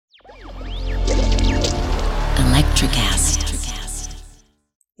Electrocast.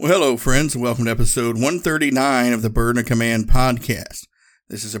 Well, hello, friends, and welcome to episode 139 of the Burden of Command podcast.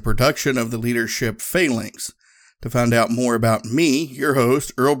 This is a production of the Leadership Phalanx. To find out more about me, your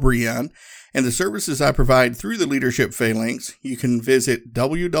host, Earl Breon, and the services I provide through the Leadership Phalanx, you can visit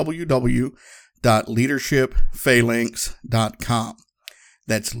www.leadershipphalanx.com.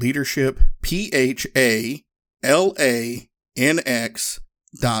 That's leadership,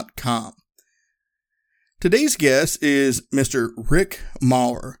 PHALANX.com. Today's guest is Mr. Rick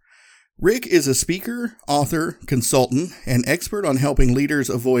Maurer. Rick is a speaker, author, consultant, and expert on helping leaders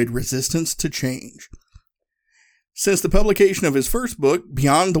avoid resistance to change. Since the publication of his first book,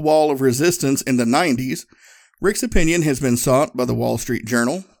 Beyond the Wall of Resistance, in the 90s, Rick's opinion has been sought by the Wall Street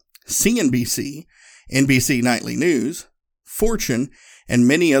Journal, CNBC, NBC Nightly News, Fortune, and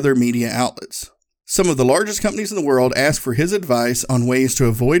many other media outlets. Some of the largest companies in the world ask for his advice on ways to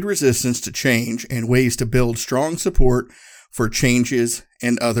avoid resistance to change and ways to build strong support for changes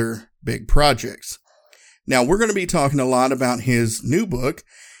and other big projects. Now, we're going to be talking a lot about his new book,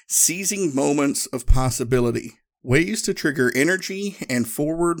 Seizing Moments of Possibility, Ways to Trigger Energy and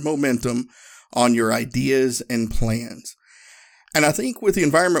Forward Momentum on Your Ideas and Plans. And I think with the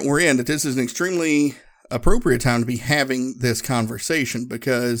environment we're in, that this is an extremely appropriate time to be having this conversation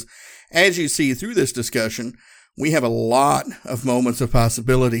because, as you see through this discussion, we have a lot of moments of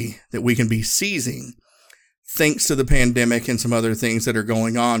possibility that we can be seizing thanks to the pandemic and some other things that are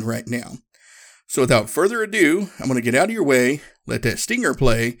going on right now. So without further ado, I'm going to get out of your way, let that stinger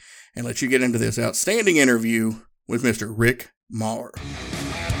play, and let you get into this outstanding interview with Mr. Rick Maurer.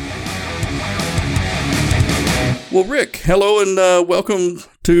 Well, Rick, hello and welcome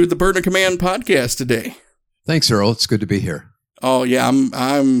to the Burden of Command podcast today. Thanks, Earl. It's good to be here. Oh yeah,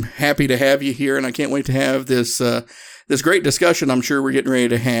 I'm happy to have you here, and I can't wait to have this great discussion I'm sure we're getting ready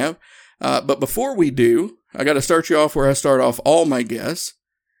to have. But before we do, I got to start you off where I start off all my guests.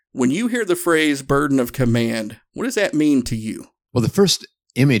 When you hear the phrase burden of command, what does that mean to you? Well, the first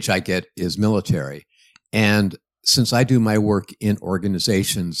image I get is military. And since I do my work in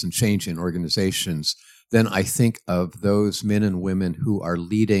organizations and change in organizations, then I think of those men and women who are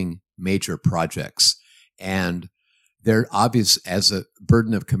leading major projects. And they're obvious as a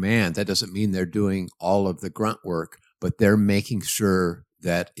burden of command. That doesn't mean they're doing all of the grunt work, but they're making sure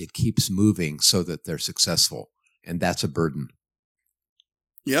that it keeps moving so that they're successful. And that's a burden.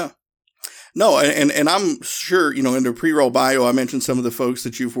 Yeah. No, and I'm sure, in the pre-roll bio, I mentioned some of the folks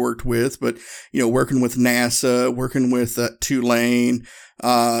that you've worked with, but, working with NASA, working with Tulane,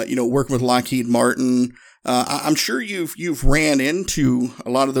 working with Lockheed Martin, I'm sure you've ran into a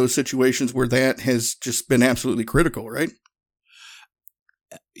lot of those situations where that has just been absolutely critical, right?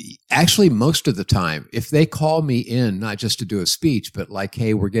 Actually, most of the time, if they call me in, not just to do a speech, but like,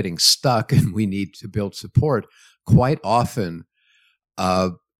 hey, we're getting stuck and we need to build support, quite often,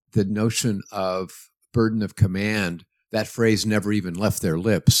 the notion of burden of command, that phrase never even left their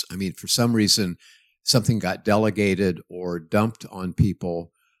lips. I mean, for some reason, something got delegated or dumped on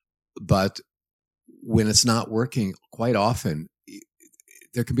people, but when it's not working, quite often,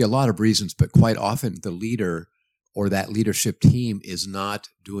 there can be a lot of reasons, but quite often the leader or that leadership team is not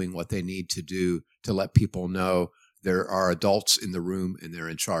doing what they need to do to let people know there are adults in the room and they're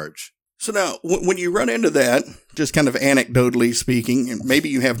in charge. So now, when you run into that, just kind of anecdotally speaking, and maybe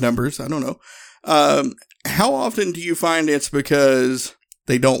you have numbers, I don't know, how often do you find it's because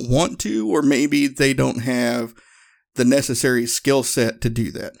they don't want to, or maybe they don't have the necessary skill set to do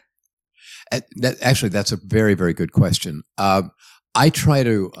that? Actually, that's a very, very good question. I try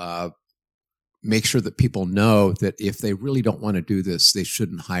to make sure that people know that if they really don't want to do this, they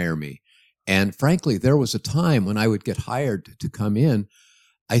shouldn't hire me. And frankly, there was a time when I would get hired to come in,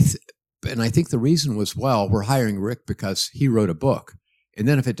 and I think the reason was, well, we're hiring Rick because he wrote a book. And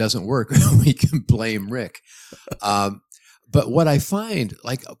then if it doesn't work, we can blame Rick. But what I find,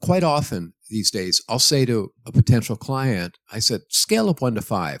 like quite often these days, I'll say to a potential client, I said, scale of 1 to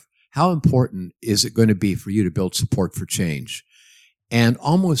 5. How important is it going to be for you to build support for change? And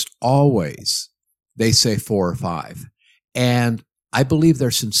almost always they say 4 or 5. And I believe they're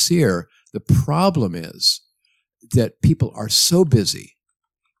sincere. The problem is that people are so busy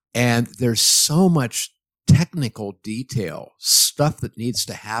and there's so much technical detail, stuff that needs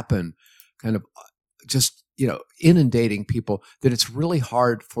to happen, kind of just, inundating people, that it's really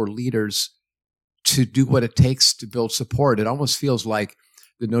hard for leaders to do what it takes to build support. It almost feels like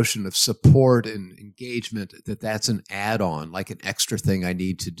the notion of support and engagement, that's an add-on, like an extra thing I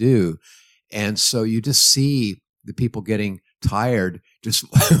need to do. And so you just see the people getting tired just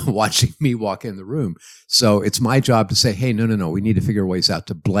watching me walk in the room. So it's my job to say, hey, no, we need to figure ways out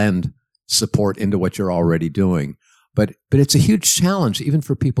to blend support into what you're already doing. But it's a huge challenge, even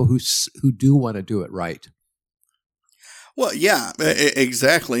for people who do want to do it right. Well, yeah,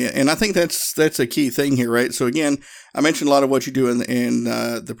 exactly, and I think that's a key thing here, right? So again, I mentioned a lot of what you do in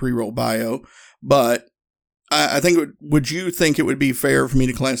the pre-roll bio, but I think would you think it would be fair for me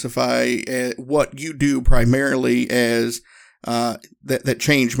to classify what you do primarily as that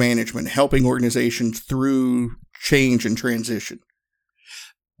change management, helping organizations through change and transition?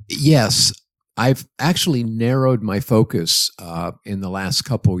 Yes. I've actually narrowed my focus in the last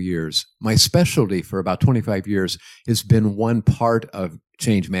couple of years. My specialty for about 25 years has been one part of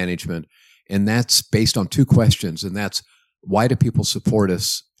change management, and that's based on two questions, and that's why do people support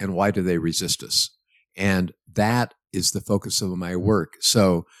us and why do they resist us? And that is the focus of my work.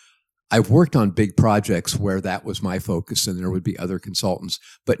 So I've worked on big projects where that was my focus, and there would be other consultants.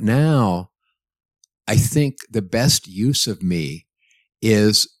 But now I think the best use of me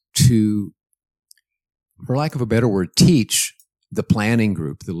is to, for lack of a better word, teach the planning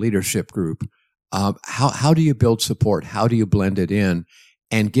group, the leadership group, how do you build support? How do you blend it in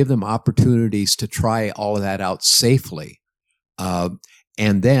and give them opportunities to try all of that out safely? And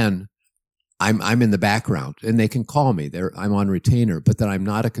then I'm in the background, and they can call me. I'm on retainer, but then I'm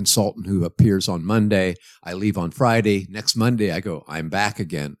not a consultant who appears on Monday. I leave on Friday. Next Monday, I go, I'm back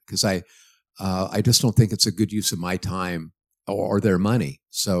again, because I just don't think it's a good use of my time or their money.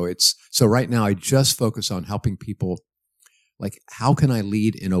 So right now I just focus on helping people, like, how can I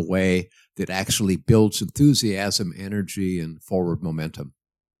lead in a way that actually builds enthusiasm, energy, and forward momentum?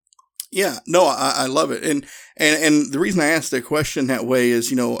 Yeah, no, I love it. And the reason I asked the question that way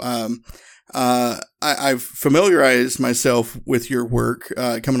is, I've familiarized myself with your work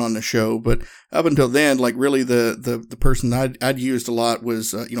coming on the show, but up until then, like, really the person I'd used a lot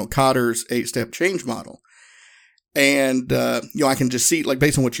was Kotter's 8-step change model. And I can just see, like,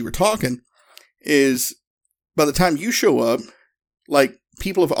 based on what you were talking, is by the time you show up, like,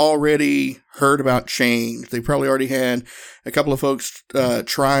 people have already heard about change. They probably already had a couple of folks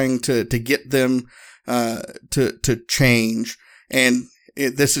trying to get them to change, and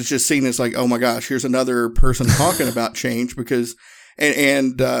this is just seen as like, oh my gosh, here's another person talking about change, because,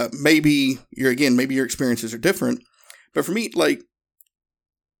 and maybe your experiences are different, but for me, like,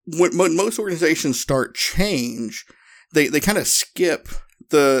 when most organizations start change, they kind of skip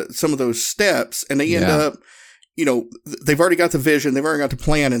some of those steps, and they end up, they've already got the vision, they've already got the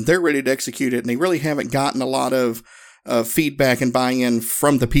plan, and they're ready to execute it, and they really haven't gotten a lot of feedback and buy-in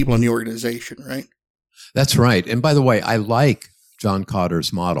from the people in the organization, right? That's right. And by the way, I like John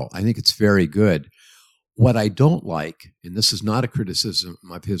Kotter's model. I think it's very good. What I don't like, and this is not a criticism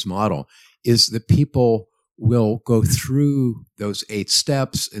of his model, is that people will go through those 8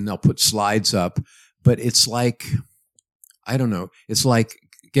 steps and they'll put slides up, but it's like, I don't know, it's like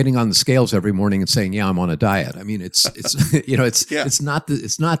getting on the scales every morning and saying, yeah, I'm on a diet. I mean, it's not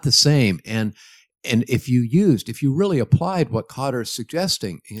the same. And if you really applied what Kotter is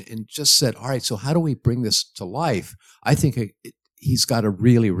suggesting and just said, all right, so how do we bring this to life? I think he's got a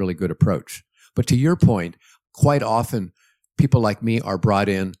really, really good approach. But to your point, quite often people like me are brought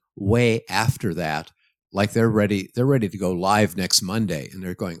in way after that. Like they're ready to go live next Monday, and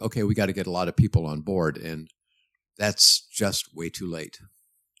they're going, okay, we got to get a lot of people on board, and that's just way too late.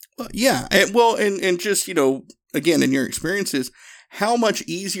 Yeah. And just, again, in your experiences, how much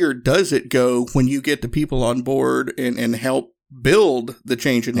easier does it go when you get the people on board and help build the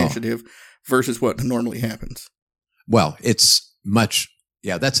change initiative versus what normally happens? Well, it's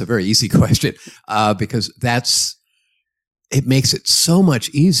that's a very easy question, because it makes it so much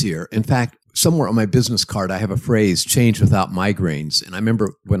easier. In fact, somewhere on my business card, I have a phrase, change without migraines. And I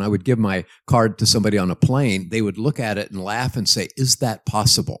remember when I would give my card to somebody on a plane, they would look at it and laugh and say, is that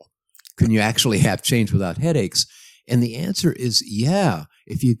possible? Can you actually have change without headaches? And the answer is, yeah.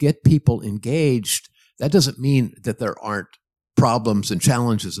 If you get people engaged, that doesn't mean that there aren't problems and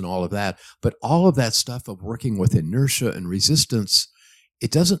challenges and all of that, but all of that stuff of working with inertia and resistance,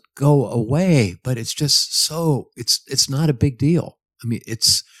 it doesn't go away, but it's just it's not a big deal. I mean,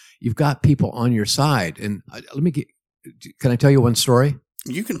 you've got people on your side. And can I tell you one story?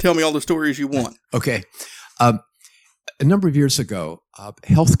 You can tell me all the stories you want. Okay. A number of years ago,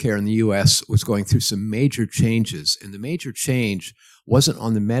 healthcare in the U.S. was going through some major changes, and the major change wasn't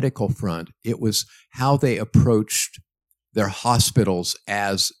on the medical front. It was how they approached their hospitals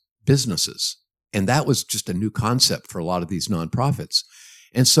as businesses. And that was just a new concept for a lot of these nonprofits.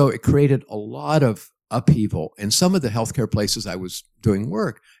 And so it created a lot of upheaval. And some of the healthcare places I was doing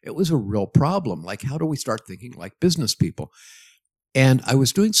work, it was a real problem. Like, how do we start thinking like business people? And I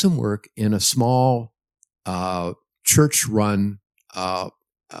was doing some work in a small church-run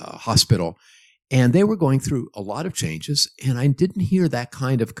hospital, And they were going through a lot of changes, and I didn't hear that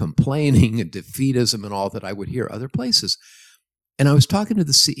kind of complaining and defeatism and all that I would hear other places. And I was talking to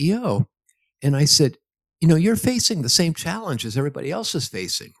the CEO, and I said, you're facing the same challenge as everybody else is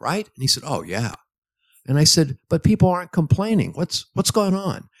facing, right? And he said, oh, yeah. And I said, but people aren't complaining. What's going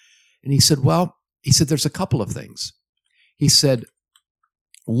on? And he said, there's a couple of things. He said,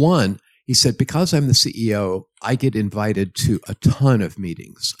 one, because I'm the CEO, I get invited to a ton of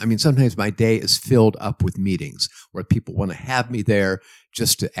meetings. I mean, sometimes my day is filled up with meetings where people want to have me there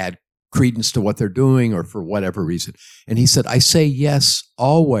just to add credence to what they're doing or for whatever reason. And he said, I say yes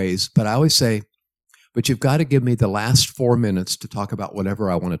always, but I always say, but you've got to give me the last 4 minutes to talk about whatever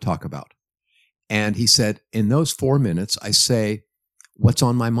I want to talk about. And he said, in those 4 minutes, I say, what's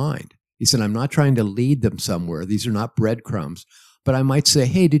on my mind? He said, I'm not trying to lead them somewhere. These are not breadcrumbs. But I might say,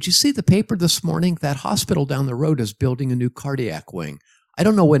 hey, did you see the paper this morning? That hospital down the road is building a new cardiac wing. I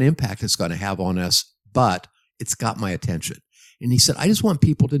don't know what impact it's going to have on us, but it's got my attention. And he said, I just want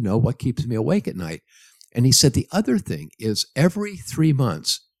people to know what keeps me awake at night. And he said, the other thing is every 3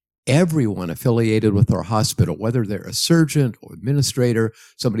 months, everyone affiliated with our hospital, whether they're a surgeon or administrator,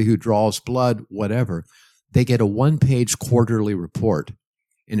 somebody who draws blood, whatever, they get a 1-page quarterly report.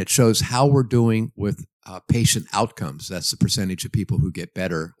 And it shows how we're doing with patient outcomes. That's the percentage of people who get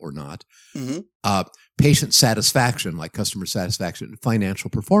better or not. Mm-hmm. Patient satisfaction, like customer satisfaction, and financial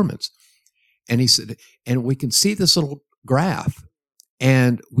performance. And he said, and we can see this little graph.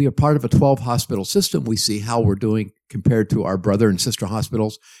 And we are part of a 12-hospital system. We see how we're doing compared to our brother and sister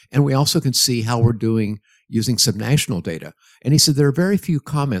hospitals. And we also can see how we're doing using some national data. And he said, there are very few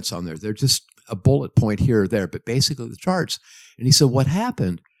comments on there. They're just a bullet point here or there, but basically the charts. And he said, what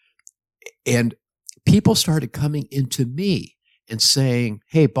happened? And people started coming into me and saying,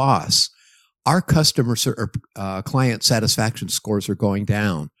 hey, boss, our client satisfaction scores are going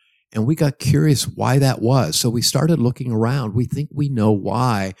down. And we got curious why that was. So we started looking around. We think we know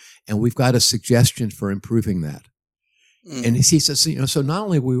why, and we've got a suggestion for improving that. Mm. And he says, so not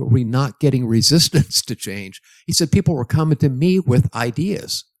only were we not getting resistance to change, he said people were coming to me with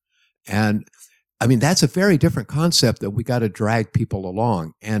ideas. And I mean, that's a very different concept that we got to drag people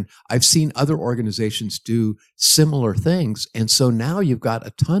along. And I've seen other organizations do similar things. And so now you've got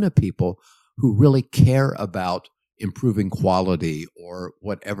a ton of people who really care about improving quality or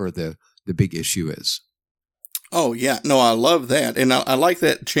whatever the big issue is. Oh, yeah. No, I love that. And I like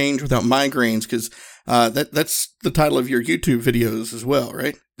that change without migraines because that's the title of your YouTube videos as well,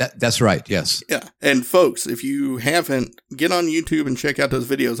 right? That's right, yes. Yeah. And folks, if you haven't, get on YouTube and check out those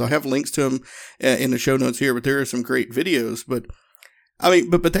videos. I'll have links to them in the show notes here, but there are some great videos. But I mean,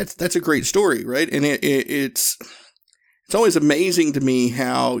 but that's a great story, right? And it's always amazing to me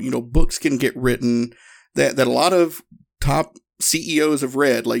how, books can get written that a lot of top CEOs have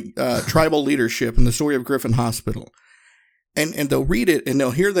read, like Tribal Leadership and the Story of Griffin Hospital. And they'll read it and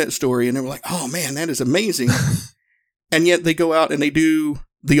they'll hear that story and they're like, oh man, that is amazing. And yet they go out and they do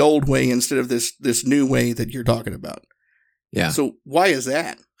the old way instead of this new way that you're talking about. Yeah. So why is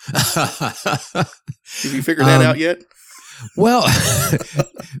that? Have you figured that out yet? Well,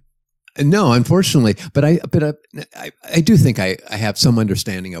 no, unfortunately, but I do think I have some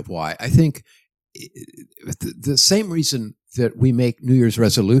understanding of why. I think the same reason that we make New Year's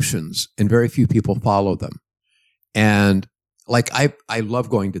resolutions and very few people follow them. And like I love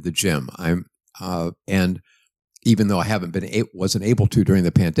going to the gym. And even though I wasn't able to during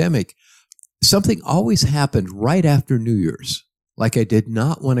the pandemic, something always happened right after New Year's. Like I did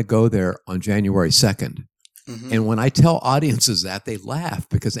not want to go there on January 2nd. Mm-hmm. And when I tell audiences that, they laugh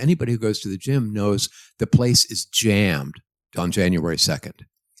because anybody who goes to the gym knows the place is jammed on January 2nd.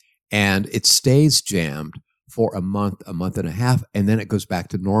 And it stays jammed for a month and a half, and then it goes back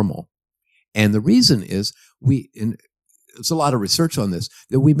to normal. And the reason is there's a lot of research on this,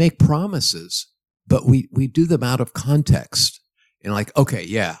 that we make promises, but we do them out of context. And like, okay,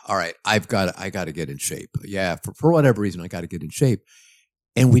 yeah, all right, I got to get in shape. Yeah, for whatever reason, I got to get in shape.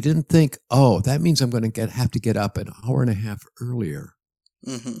 And we didn't think, oh, that means I'm going to have to get up an hour and a half earlier.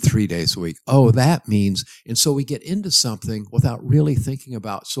 Mm-hmm. 3 days a week. Oh, that means, and so we get into something without really thinking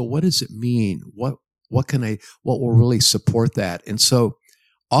about, so what does it mean? What will really support that? And so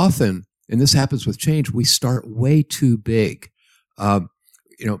often, and this happens with change, we start way too big.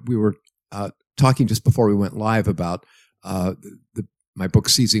 We were talking just before we went live about my book,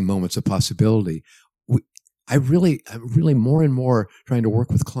 Seizing Moments of Possibility. I'm really more and more trying to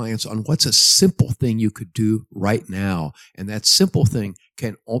work with clients on what's a simple thing you could do right now. And that simple thing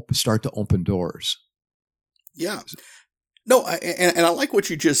can start to open doors. Yeah. No, and I like what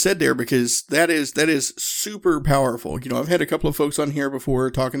you just said there, because that is super powerful. I've had a couple of folks on here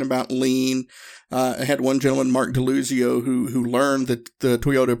before talking about lean. I had one gentleman, Mark DeLuzio, who learned the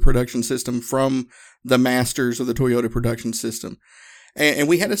Toyota production system from the masters of the Toyota production system. And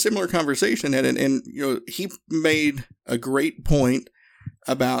we had a similar conversation, and he made a great point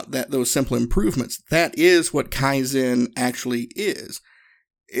about those simple improvements. That is what Kaizen actually is.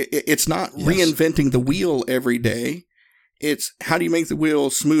 It's not reinventing the wheel every day. It's how do you make the wheel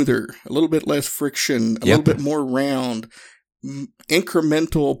smoother, a little bit less friction, a little bit more round,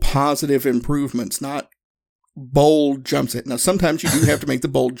 incremental positive improvements, not bold jumps. Now, sometimes you do have to make the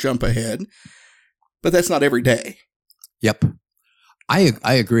bold jump ahead, but that's not every day. Yep. I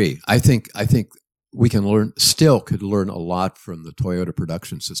agree. I think we could learn a lot from the Toyota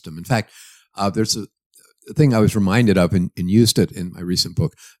production system. In fact, there's a thing I was reminded of and used it in my recent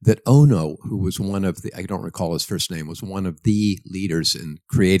book, that Ono, who was one of the, I don't recall his first name, was one of the leaders in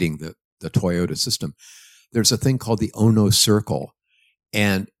creating the Toyota system. There's a thing called the Ono Circle.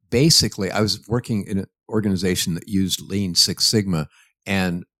 And basically, I was working in an organization that used Lean Six Sigma,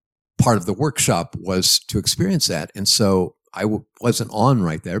 and part of the workshop was to experience that. And so I wasn't on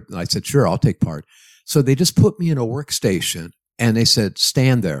right there. And I said, sure, I'll take part. So they just put me in a workstation and they said,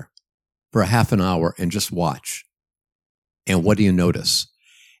 stand there for a half an hour and just watch. And what do you notice?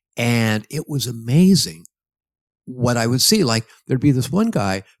 And it was amazing what I would see. Like, there'd be this one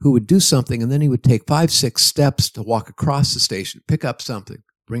guy who would do something, and then he would take 5-6 steps to walk across the station, pick up something,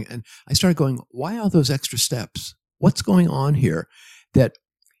 and I started going, why all those extra steps? What's going on here? That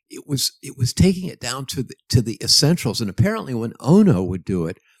it was taking it down to the essentials. And apparently when Ono would do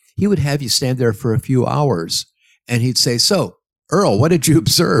it, he would have you stand there for a few hours, and he'd say, so, Earl, what did you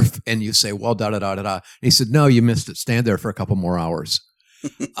observe? And you say, well, da-da-da-da-da. And he said, no, you missed it. Stand there for a couple more hours.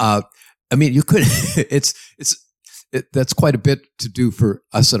 I mean, you could, that's quite a bit to do for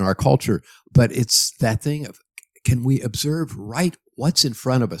us in our culture, but it's that thing of, can we observe right what's in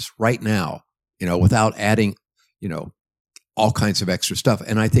front of us right now, without adding, all kinds of extra stuff.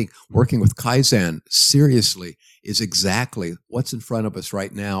 And I think working with Kaizen seriously is exactly what's in front of us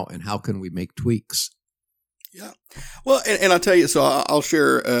right now, and how can we make tweaks? Yeah. Well, and I'll tell you, so I'll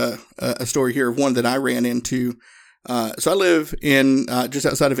share a story here of one that I ran into. So I live in just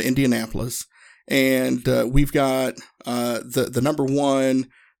outside of Indianapolis, and we've got the number one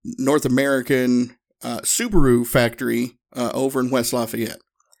North American Subaru factory over in West Lafayette.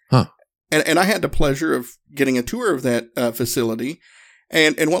 Huh. And I had the pleasure of getting a tour of that facility.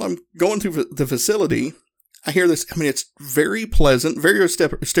 And while I'm going through the facility, I hear this. I mean, it's very pleasant, very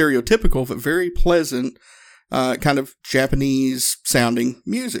stereotypical, but very pleasant kind of Japanese sounding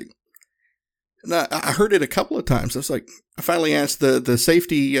music. And I heard it a couple of times. I finally asked the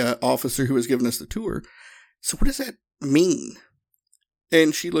safety officer who was giving us the tour, so what does that mean?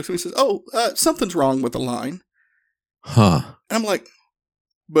 And she looks at me and says, oh, something's wrong with the line. Huh. And I'm like,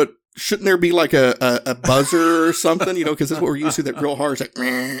 but shouldn't there be like a buzzer or something, because that's what we're used to, that real hard, it's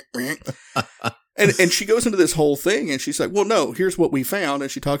like, and she goes into this whole thing, and she's like, well, no, here's what we found. And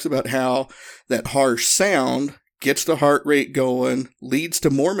she talks about how that harsh sound gets the heart rate going, leads to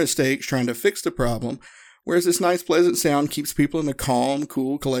more mistakes trying to fix the problem, whereas this nice, pleasant sound keeps people in a calm,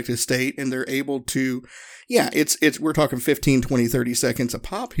 cool, collected state, and they're able to, we're talking 15, 20, 30 seconds a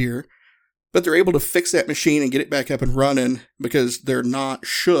pop here, but they're able to fix that machine and get it back up and running because they're not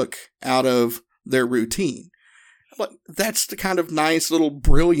shook out of their routine. But that's the kind of nice little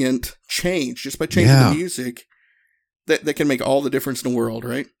brilliant change, just by changing the music, that can make all the difference in the world,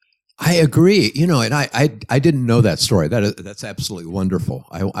 right? I agree. And I didn't know that story. That's absolutely wonderful.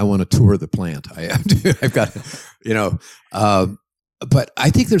 I want to tour the plant. I've got, but I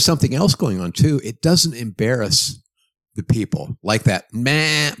think there's something else going on too. It doesn't embarrass the people like that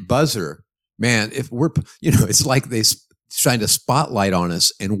buzzer. Man, if we're, it's like they shine a spotlight on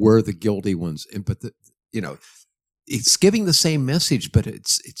us and we're the guilty ones. But it's giving the same message, but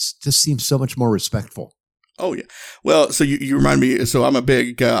it's just seems so much more respectful. Oh, yeah. Well, so you remind me, so I'm a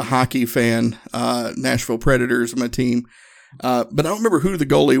big hockey fan, Nashville Predators, my team. But I don't remember who the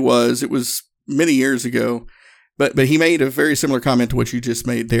goalie was. It was many years ago. But he made a very similar comment to what you just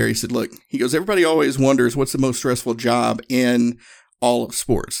made there. He said, look, everybody always wonders what's the most stressful job in all of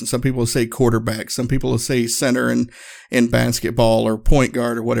sports. And some people will say quarterback. Some people will say center in basketball or point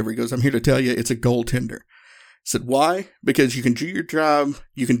guard or whatever. He goes, I'm here to tell you it's a goaltender. I said, why? Because you can do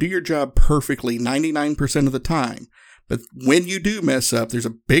your job perfectly 99% of the time. But when you do mess up, there's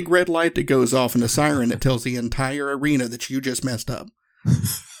a big red light that goes off and a siren that tells the entire arena that you just messed up.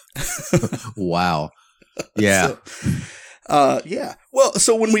 Wow. Yeah. Yeah. Well,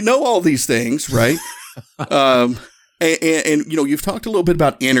 so when we know all these things, right? And you've talked a little bit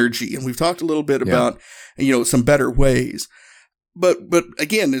about energy, and we've talked a little bit about, some better ways. But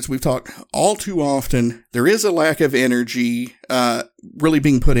again, as we've talked all too often, there is a lack of energy really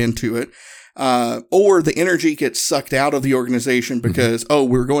being put into it. Or the energy gets sucked out of the organization because,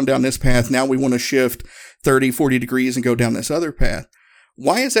 we're going down this path. Now we want to shift 30, 40 degrees and go down this other path.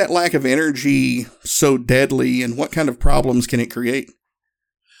 Why is that lack of energy so deadly, and what kind of problems can it create?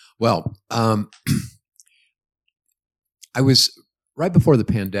 Well, I was right before the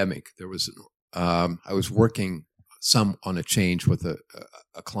pandemic. I was working on a change with a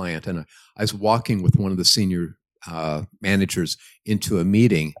client, and I was walking with one of the senior managers into a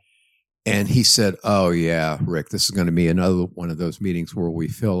meeting, and he said, "Oh yeah, Rick, this is going to be another one of those meetings where we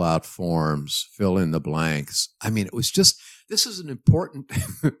fill out forms, fill in the blanks." I mean, it was just, this is an important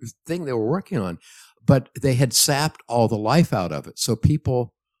thing they were working on, but they had sapped all the life out of it. So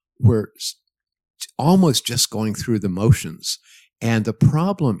people were almost just going through the motions. And the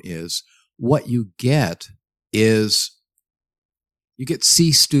problem is, what you get is you get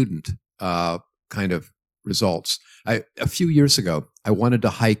C student kind of results. A few years ago, I wanted to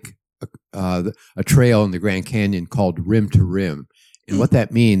hike a trail in the Grand Canyon called Rim to Rim. And what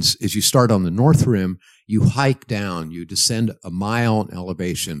that means is you start on the North Rim, you hike down, you descend a mile in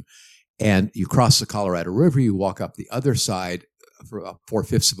elevation, and you cross the Colorado River, you walk up the other side for about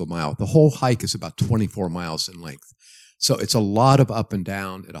 4/5 of a mile. The whole hike is about 24 miles in length. So it's a lot of up and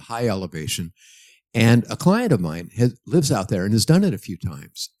down at a high elevation. And a client of mine lives out there and has done it a few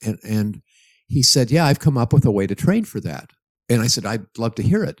times. And he said, "Yeah, I've come up with a way to train for that." And I said, "I'd love to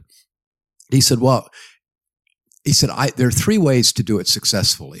hear it." He said, there are 3 ways to do it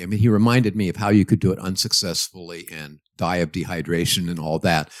successfully. I mean, he reminded me of how you could do it unsuccessfully and die of dehydration and all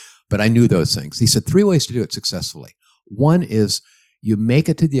that. But I knew those things. He said 3 ways to do it successfully. One is you make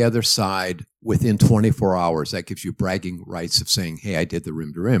it to the other side within 24 hours. That gives you bragging rights of saying, "Hey, I did the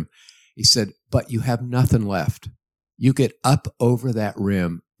rim to rim." He said, but you have nothing left. You get up over that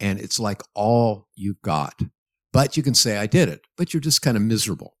rim and it's like all you've got. But you can say, "I did it," but you're just kind of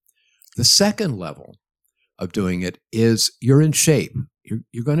miserable. The second level of doing it is you're in shape.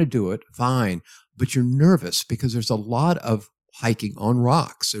 You're going to do it fine, but you're nervous because there's a lot of hiking on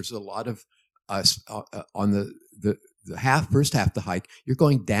rocks. There's a lot of on the first half of the hike, you're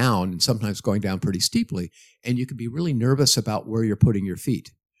going down, and sometimes going down pretty steeply, and you can be really nervous about where you're putting your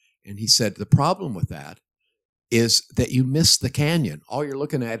feet. And he said the problem with that is that you miss the canyon. All you're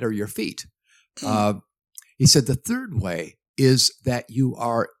looking at are your feet. He said the third way is that you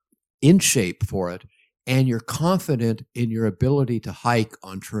are in shape for it, and you're confident in your ability to hike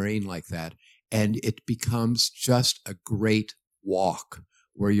on terrain like that, and it becomes just a great walk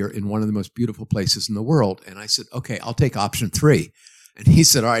where you're in one of the most beautiful places in the world. And I said, "Okay, I'll take option 3. And he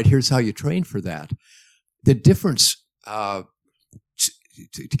said, "All right, here's how you train for that." The difference, to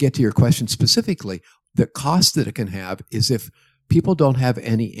get to your question specifically, the cost that it can have is if people don't have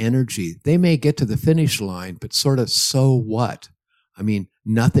any energy, they may get to the finish line, but sort of, so what? I mean,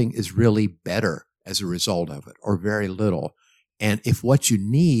 nothing is really better as a result of it, or very little. And if what you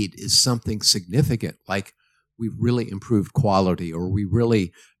need is something significant, like we've really improved quality, or we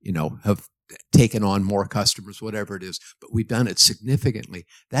really, have taken on more customers, whatever it is, but we've done it significantly,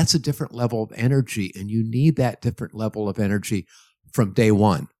 that's a different level of energy. And you need that different level of energy from day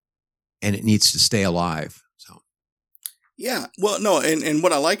one, and it needs to stay alive. So, yeah, well, no, and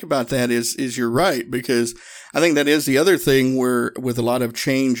what I like about that is you're right, because I think that is the other thing where with a lot of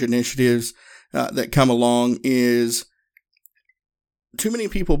change initiatives that come along is too many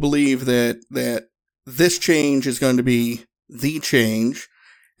people believe that this change is going to be the change,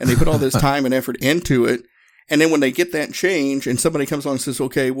 and they put all this time and effort into it. And then when they get that change and somebody comes along and says,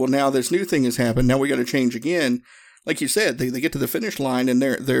 "Okay, well, now this new thing has happened. Now we got to change again." Like you said, they get to the finish line and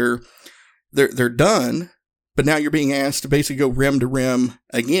they're done. But now you're being asked to basically go rim to rim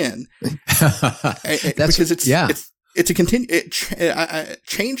again. Because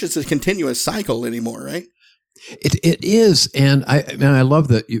change is a continuous cycle anymore, right? It is, and I love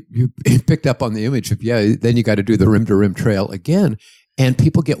that you picked up on the image of, then you got to do the rim to rim trail again, and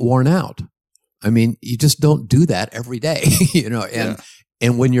people get worn out. I mean, you just don't do that every day,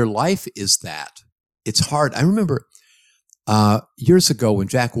 and when your life is that, it's hard. I remember years ago when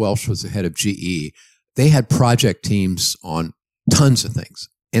Jack Welch was the head of GE, they had project teams on tons of things.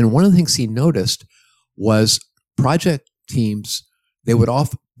 And one of the things he noticed was project teams,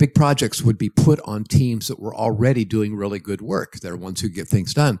 big projects would be put on teams that were already doing really good work. They're ones who get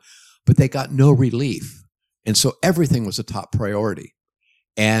things done, but they got no relief. And so everything was a top priority.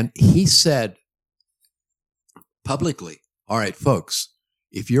 And he said publicly, "All right, folks,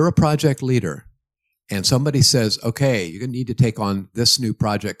 if you're a project leader and somebody says, okay, you're going to need to take on this new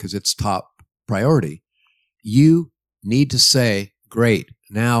project because it's top priority, you need to say, great,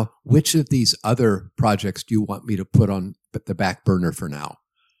 now which of these other projects do you want me to put on the back burner for now?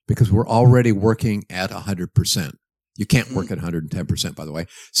 Because we're already working at 100%. You can't work at 110%, by the way.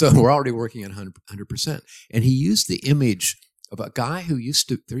 So we're already working at 100%. And he used the image of a guy there used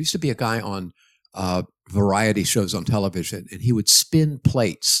to be a guy on variety shows on television, and he would spin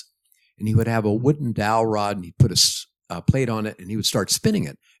plates. And he would have a wooden dowel rod, and he'd put a plate on it, and he would start spinning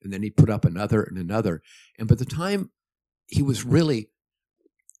it. And then he'd put up another and another. And by the time he was really,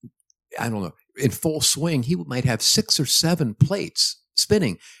 I don't know, in full swing, he might have 6 or 7 plates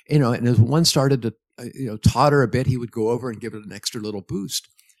spinning, and as one started to, totter a bit, he would go over and give it an extra little boost.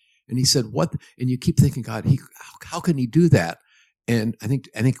 And he said, what? And you keep thinking, God, how can he do that? And I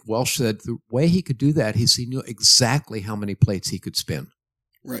think Welsh said the way he could do that is he knew exactly how many plates he could spin.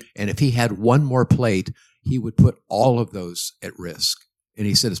 Right. And if he had one more plate, he would put all of those at risk. And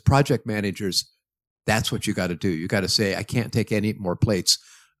he said, as project managers, that's what you got to do. You got to say, I can't take any more plates.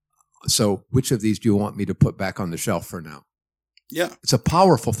 So which of these do you want me to put back on the shelf for now? Yeah. It's a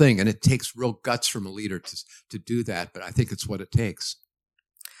powerful thing, and it takes real guts from a leader to do that, but I think it's what it takes.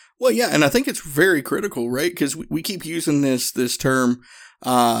 Well, yeah, and I think it's very critical, right? Because we keep using this term,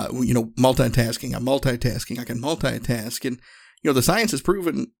 multitasking. I'm multitasking. I can multitask. And, the science has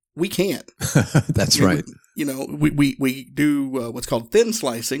proven we can't. That's right. We do what's called thin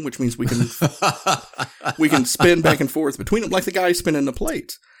slicing, which means we can spin back and forth between them like the guy spinning the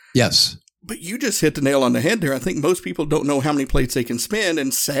plates. Yes. But you just hit the nail on the head there. I think most people don't know how many plates they can spin.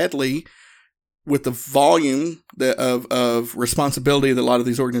 And sadly, with the volume of responsibility that a lot of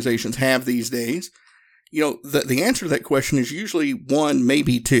these organizations have these days, the answer to that question is usually 1,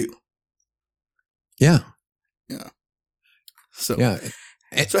 maybe 2. Yeah. Yeah. So, yeah.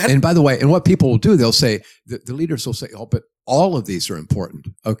 And by the way, and what people will do, they'll say, the leaders will say, oh, but all of these are important.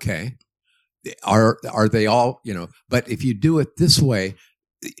 Okay. Are they all, but if you do it this way,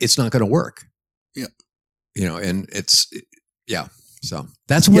 it's not going to work. Yeah. And yeah. So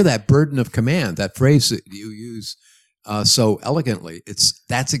that's where that burden of command, that phrase that you use so elegantly,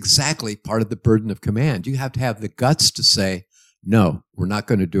 that's exactly part of the burden of command. You have to have the guts to say, no, we're not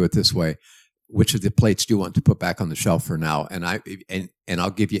going to do it this way. Which of the plates do you want to put back on the shelf for now? And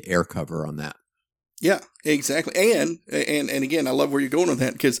I'll give you air cover on that. Yeah, exactly. And again, I love where you're going with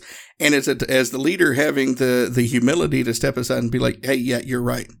that because, and as the leader having the humility to step aside and be like, hey, yeah, you're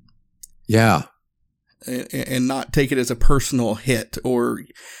right. Yeah. And not take it as a personal hit or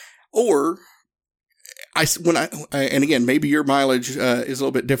and again, maybe your mileage is a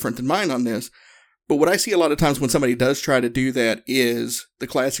little bit different than mine on this, but what I see a lot of times when somebody does try to do that is the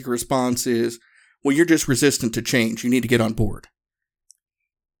classic response is, well, you're just resistant to change. You need to get on board.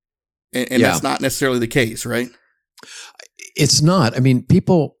 And that's not necessarily the case, right? It's not. I mean,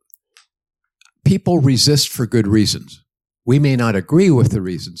 people resist for good reasons. We may not agree with the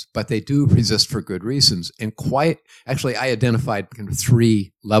reasons, but they do resist for good reasons. And actually, I identified kind of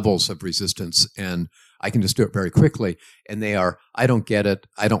 3 levels of resistance, and I can just do it very quickly. And they are, I don't get it,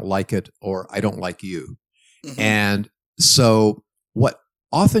 I don't like it, or I don't like you. Mm-hmm. And so what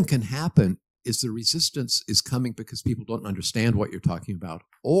often can happen is the resistance is coming because people don't understand what you're talking about.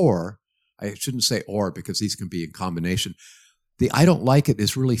 Or, I shouldn't say or because these can be in combination. The I don't like it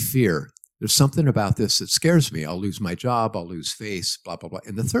is really fear. There's something about this that scares me. I'll lose my job. I'll lose face, blah, blah, blah.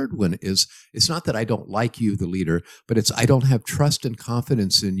 And the third one is, it's not that I don't like you, the leader, but it's I don't have trust and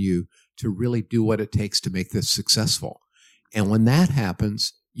confidence in you to really do what it takes to make this successful. And when that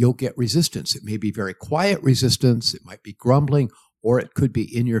happens, you'll get resistance. It may be very quiet resistance. It might be grumbling, or it could be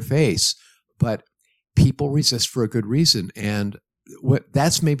in your face. But people resist for a good reason. And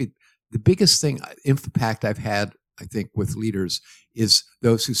that's maybe the biggest impact I've had, I think, with leaders is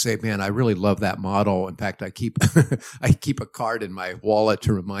those who say, man, I really love that model. In fact, I keep a card in my wallet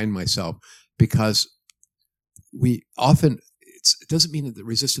to remind myself, because we often, it doesn't mean that the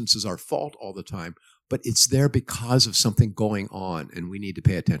resistance is our fault all the time, but it's there because of something going on, and we need to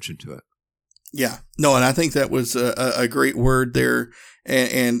pay attention to it. Yeah. No, and I think that was a great word there.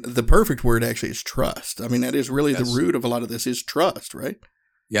 And the perfect word actually is trust. I mean, that is really the root of a lot of this is trust, right?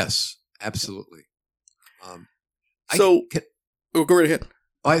 Yes, absolutely. Go right ahead.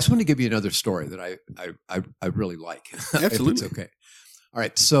 I just want to give you another story that I really like. Absolutely. If it's okay. All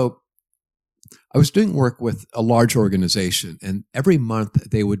right. So I was doing work with a large organization, and every month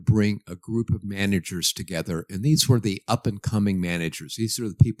they would bring a group of managers together. And these were the up and coming managers. These are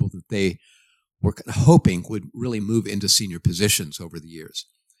the people that they were hoping would really move into senior positions over the years.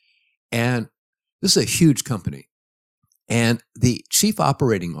 And this is a huge company. And the chief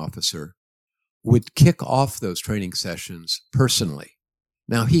operating officer would kick off those training sessions personally.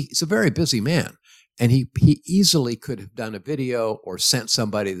 Now, he's a very busy man, and he easily could have done a video or sent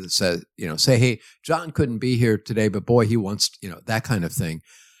somebody that said, say, hey, John couldn't be here today, but boy, he wants, that kind of thing.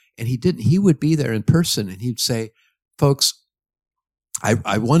 And he didn't. He would be there in person, and he'd say, folks,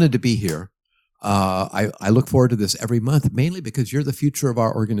 I wanted to be here. I look forward to this every month, mainly because you're the future of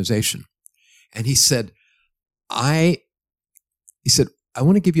our organization. And he said, I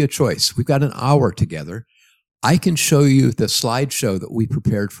want to give you a choice. We've got an hour together. I can show you the slideshow that we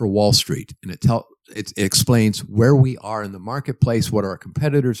prepared for Wall Street. And it explains where we are in the marketplace, what our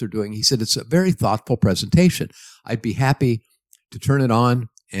competitors are doing. He said, it's a very thoughtful presentation. I'd be happy to turn it on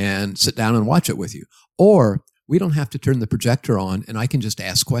and sit down and watch it with you. Or we don't have to turn the projector on, and I can just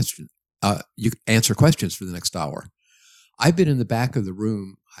ask questions. You answer questions for the next hour. I've been in the back of the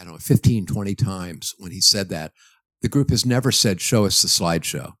room, 15, 20 times when he said that. The group has never said, show us the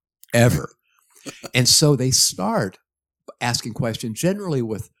slideshow, ever. And so they start asking questions, generally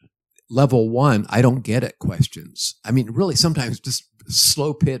with level 1, I don't get it questions. I mean, really, sometimes just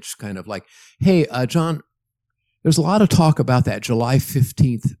slow pitch, kind of like, hey, John, there's a lot of talk about that July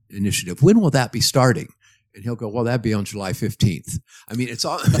 15th initiative. When will that be starting? And he'll go, well, that'd be on July 15th. I mean,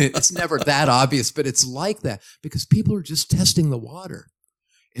 it's never that obvious, but it's like that because people are just testing the water.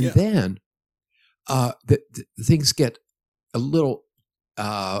 And then the things get a little,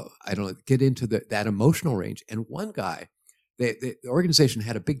 get into that emotional range. And one guy, the organization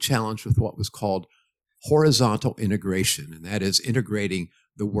had a big challenge with what was called horizontal integration, and that is integrating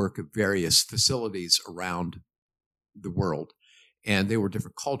the work of various facilities around the world. And they were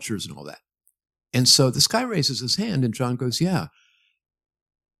different cultures and all that. And so this guy raises his hand, and John goes, yeah,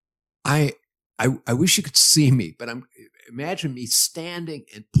 I wish you could see me, but imagine me standing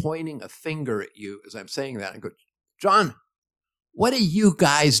and pointing a finger at you as I'm saying that. I go, John, what are you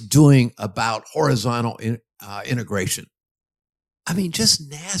guys doing about horizontal integration? I mean,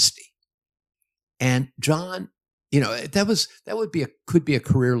 just nasty. And John, could be a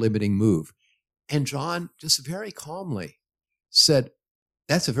career limiting move. And John just very calmly said,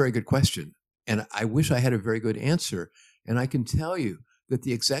 that's a very good question. And I wish I had a very good answer. And I can tell you that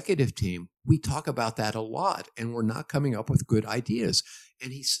the executive team, we talk about that a lot, and we're not coming up with good ideas.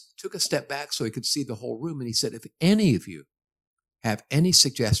 And he took a step back so he could see the whole room. And he said, if any of you have any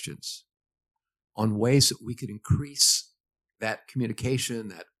suggestions on ways that we could increase that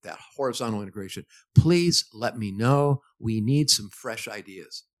communication, that horizontal integration, please let me know. We need some fresh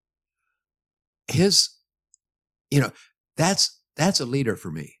ideas. That's a leader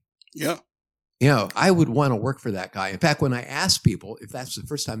for me. Yeah. I would want to work for that guy. In fact, when I ask people if that's the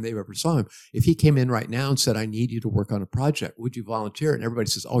first time they've ever saw him, if he came in right now and said, I need you to work on a project, would you volunteer? And everybody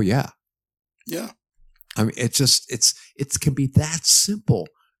says, oh, yeah. Yeah. I mean, it can be that simple,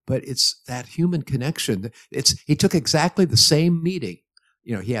 but it's that human connection. He took exactly the same meeting.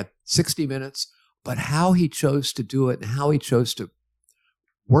 He had 60 minutes, but how he chose to do it and how he chose to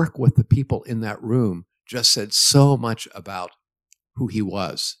work with the people in that room just said so much about who he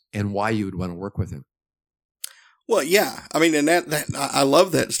was and why you would want to work with him. Well, yeah. I mean, and that I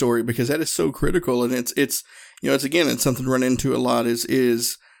love that story because that is so critical. And it's something to run into a lot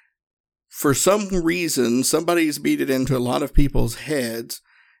is for some reason, somebody's beat it into a lot of people's heads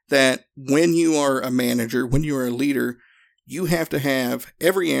that when you are a manager, when you are a leader, you have to have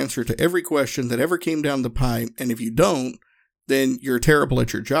every answer to every question that ever came down the pipe. And if you don't, then you're terrible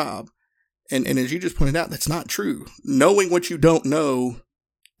at your job. And as you just pointed out, that's not true. Knowing what you don't know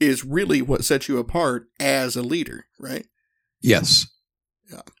is really what sets you apart as a leader, right? Yes.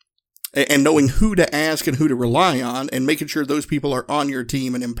 Yeah. And knowing who to ask and who to rely on and making sure those people are on your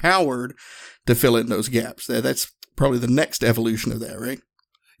team and empowered to fill in those gaps. That's probably the next evolution of that, right?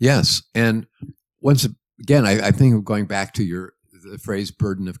 Yes. And once again, I think of going back to the phrase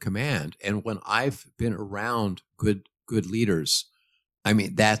burden of command. And when I've been around good leaders, I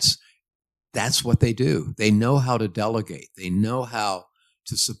mean, that's what they do. They know how to delegate. They know how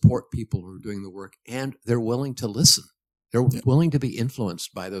to support people who are doing the work, and they're willing to listen. They're willing to be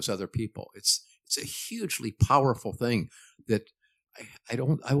influenced by those other people. It's a hugely powerful thing that I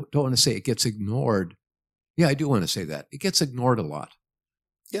don't want to say it gets ignored. Yeah, I do want to say that. It gets ignored a lot.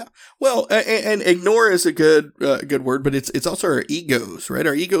 Yeah. Well, and ignore is a good word, but it's also our egos, right?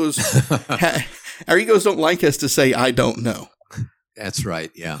 Our egos don't like us to say, I don't know. That's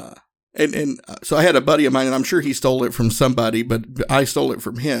right. Yeah. So I had a buddy of mine, and I'm sure he stole it from somebody, but I stole it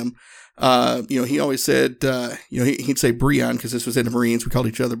from him. He always said, he'd say Breon, because this was in the Marines. We called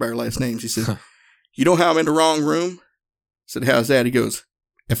each other by our last names. He says, you know how I'm in the wrong room? I said, how's that? He goes,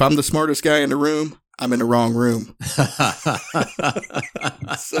 if I'm the smartest guy in the room, I'm in the wrong room.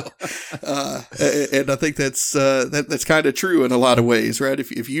 So, and I think that's kind of true in a lot of ways, right?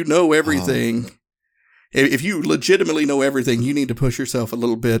 If you know everything, if you legitimately know everything, you need to push yourself a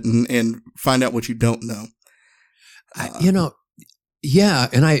little bit and find out what you don't know. Yeah,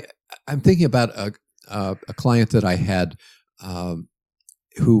 and I'm thinking about a client that I had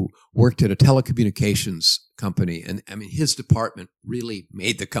who worked at a telecommunications company, and I mean his department really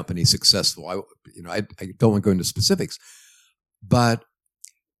made the company successful. I don't want to go into specifics, but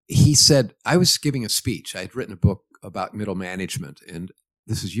he said I was giving a speech. I had written a book about middle management, and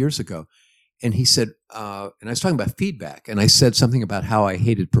this was years ago. And he said, and I was talking about feedback, and I said something about how I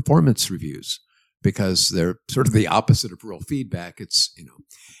hated performance reviews because they're sort of the opposite of real feedback.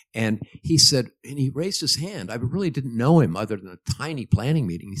 And he said, and he raised his hand. I really didn't know him other than a tiny planning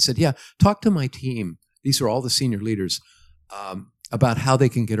meeting. He said, yeah, talk to my team. These are all the senior leaders about how they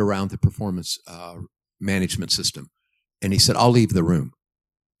can get around the performance management system. And he said, I'll leave the room.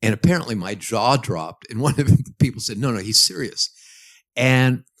 And apparently my jaw dropped. And one of the people said, no, he's serious.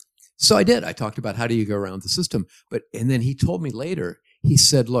 And so I did. I talked about how do you go around the system. And then he told me later, he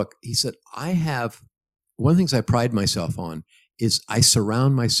said, I have one of the things I pride myself on is I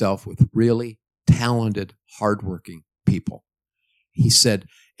surround myself with really talented, hardworking people. He said,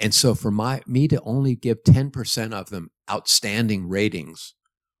 and so for me to only give 10% of them outstanding ratings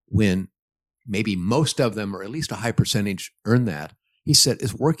when maybe most of them, or at least a high percentage, earn that, he said,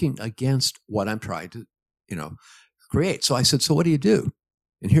 is working against what I'm trying to, create. So I said, so what do you do?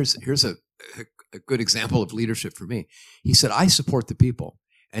 And here's a good example of leadership for me. He said, I support the people.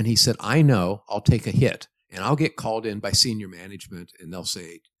 And he said, I know I'll take a hit and I'll get called in by senior management and they'll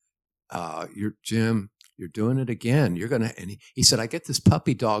say, Jim, you're doing it again. And he said, I get this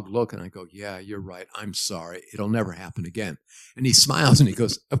puppy dog look and I go, yeah, you're right. I'm sorry. It'll never happen again. And he smiles and he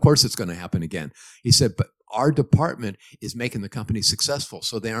goes, of course it's going to happen again. He said, but our department is making the company successful,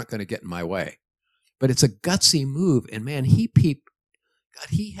 so they aren't going to get in my way. But it's a gutsy move. And man, he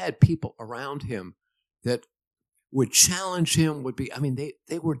had people around him that would challenge him,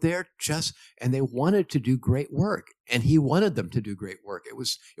 they were there and they wanted to do great work. And he wanted them to do great work. It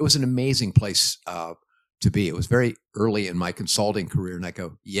was an amazing place to be. It was very early in my consulting career. And I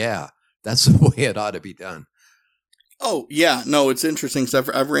go, yeah, that's the way it ought to be done. Oh, yeah. No, it's interesting. So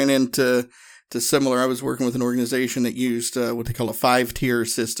I've ran into similar. I was working with an organization that used what they call a 5-tier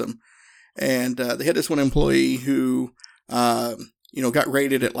system. And they had this one employee who, got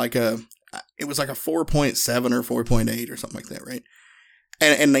rated at it was like a 4.7 or 4.8 or something like that, right?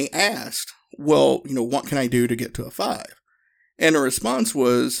 And they asked, well, what can I do to get to a 5? And the response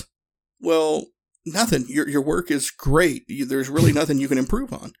was, well, nothing. Your work is great. There's really nothing you can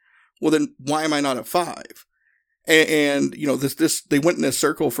improve on. Well, then why am I not at 5? And they went in a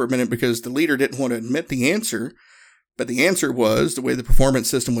circle for a minute because the leader didn't want to admit the answer. But the answer was, the way the performance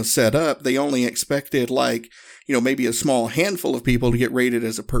system was set up, they only expected maybe a small handful of people to get rated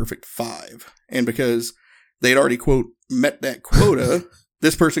as a perfect 5. And because they'd already, quote, met that quota,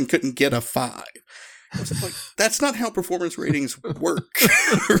 this person couldn't get a 5. I was like, that's not how performance ratings work,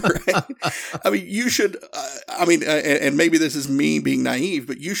 right? I mean, you should, and maybe this is me being naive,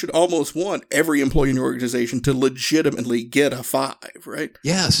 but you should almost want every employee in your organization to legitimately get a 5, right?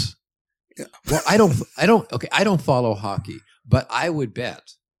 Yes. Yeah. Well, I don't follow hockey, but I would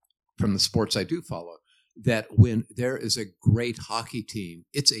bet from the sports I do follow that when there is a great hockey team,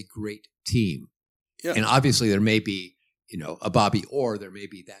 it's a great team. Yeah. And obviously there may be, a Bobby Orr, there may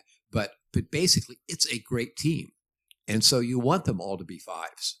be that, but basically it's a great team. And so you want them all to be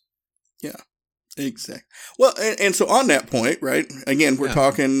 5s. Yeah, exactly. Well, and so on that point, right, again, we're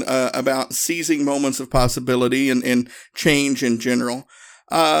talking about seizing moments of possibility and change in general.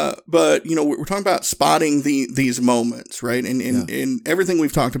 But, we're talking about spotting these moments, right? And everything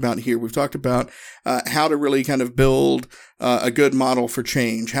we've talked about here, we've talked about how to really kind of build a good model for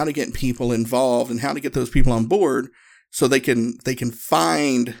change, how to get people involved and how to get those people on board so they can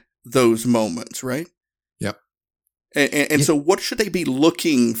find those moments, right? Yep. And so what should they be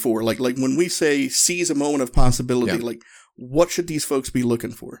looking for? Like when we say seize a moment of possibility, what should these folks be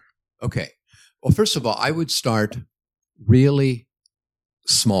looking for? Okay. Well, first of all, I would start really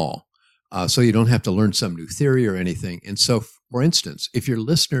small, so you don't have to learn some new theory or anything. And so, for instance, if your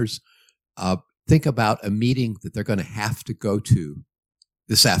listeners think about a meeting that they're going to have to go to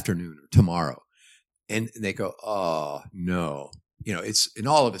this afternoon or tomorrow, and they go, oh, no. And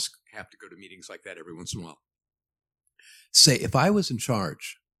all of us have to go to meetings like that every once in a while. Say, if I was in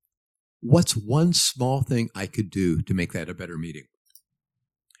charge, what's one small thing I could do to make that a better meeting?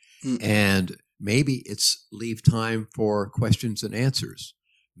 Mm-hmm. And maybe it's leave time for questions and answers.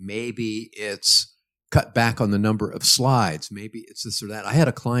 Maybe it's cut back on the number of slides. Maybe it's this or that. I had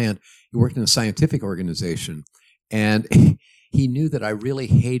a client who worked in a scientific organization, and he knew that I really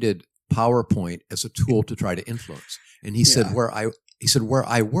hated PowerPoint as a tool to try to influence. And he said, where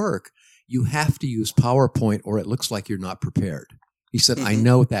I work, you have to use PowerPoint or it looks like you're not prepared. He said, I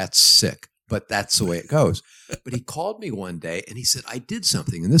know that's sick, but that's the way it goes. But he called me one day and he said, I did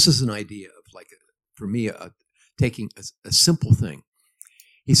something. And this is an idea of for me, taking a simple thing.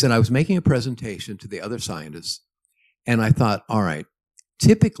 He said, I was making a presentation to the other scientists, and I thought, all right,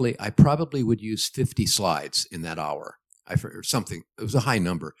 typically I probably would use 50 slides in that hour or something. It was a high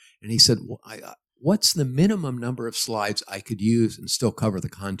number. And he said, well, what's the minimum number of slides I could use and still cover the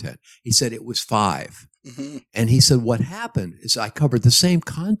content? He said it was 5. Mm-hmm. And he said, what happened is I covered the same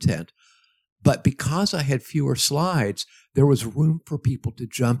content, but because I had fewer slides, there was room for people to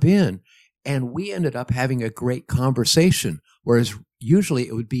jump in. And we ended up having a great conversation, whereas usually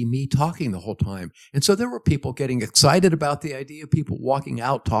it would be me talking the whole time. And so there were people getting excited about the idea, people walking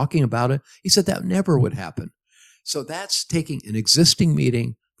out, talking about it. He said that never would happen. So that's taking an existing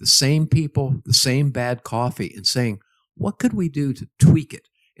meeting, the same people, the same bad coffee, and saying, what could we do to tweak it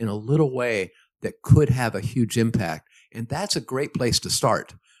in a little way that could have a huge impact? And that's a great place to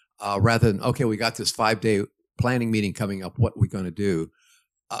start, rather than, okay, we got this 5-day planning meeting coming up. What are we going to do?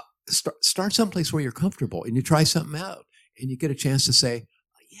 Start someplace where you're comfortable and you try something out and you get a chance to say,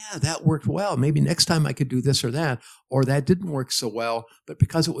 yeah, that worked well. Maybe next time I could do this or that didn't work so well, but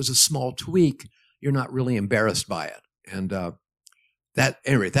because it was a small tweak, you're not really embarrassed by it. And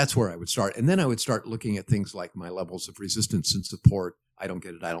that's where I would start. And then I would start looking at things like my levels of resistance and support. I don't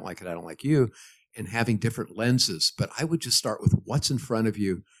get it. I don't like it. I don't like you, and having different lenses. But I would just start with what's in front of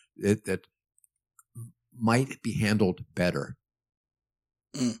you that might be handled better.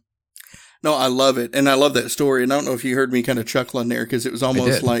 Mm. No, I love it. And I love that story. And I don't know if you heard me kind of chuckling there because it was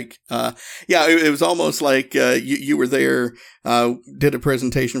almost like, it was almost like you were there, did a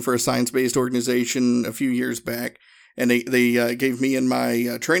presentation for a science-based organization a few years back. And they gave me and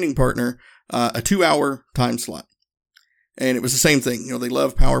my training partner a 2-hour time slot. And it was the same thing. You know, they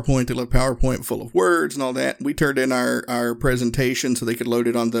love PowerPoint. They love PowerPoint full of words and all that. We turned in our presentation so they could load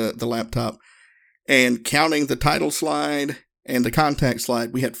it on the laptop. And counting the title slide and the contact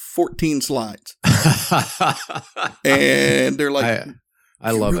slide, we had 14 slides. And they're like, I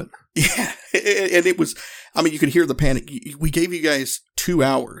love it. Yeah. And it was, I mean, you could hear the panic. We gave you guys 2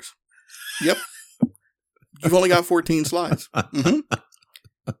 hours. Yep. You've only got 14 slides. Mm-hmm.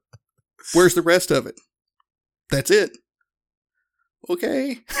 Where's the rest of it? That's it.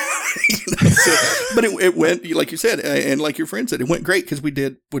 Okay. But it went, like you said, and like your friend said, it went great because we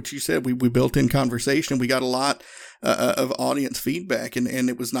did what you said. We built in conversation. We got a lot of audience feedback, and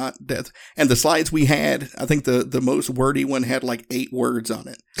it was not death. And the slides we had, I think the most wordy one had like 8 words on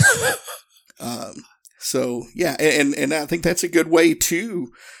it. So yeah, and I think that's a good way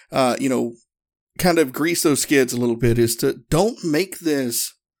to, kind of grease those skids a little bit, is to don't make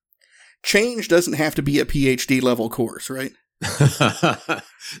this change doesn't have to be a PhD level course, right?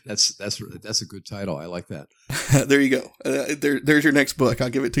 That's a good title. I like that. There you go. There's your next book. I'll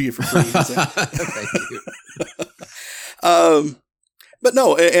give it to you for free. Thank you. But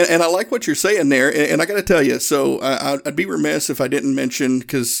no, and I like what you're saying there. And I got to tell you, so I'd be remiss if I didn't mention,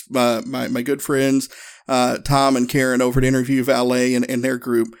 because my good friends, Tom and Karen over at Interview Valet and their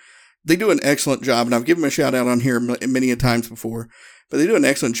group, they do an excellent job. And I've given them a shout out on here many a times before. But they do an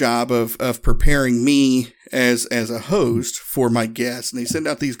excellent job of preparing me as a host for my guests. And they send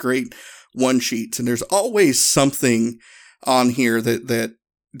out these great one sheets. And there's always something on here that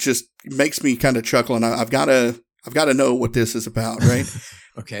just makes me kind of chuckle. And I've got to know what this is about, right?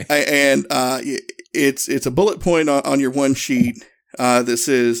 Okay. And it's a bullet point on your one sheet that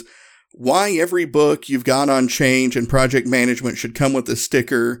says, why every book you've got on change and project management should come with a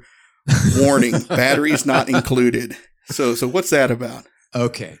sticker, warning, batteries not included. So what's that about?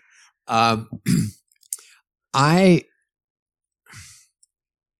 Okay. I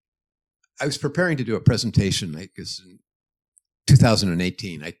was preparing to do a presentation, I guess, in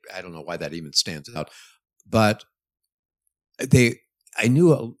 2018. I don't know why that even stands out, but I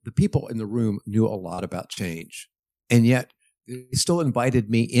knew the people in the room knew a lot about change, and yet they still invited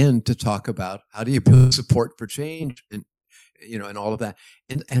me in to talk about how do you build support for change and all of that.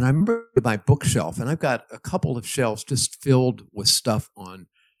 And I remember my bookshelf, and I've got a couple of shelves just filled with stuff on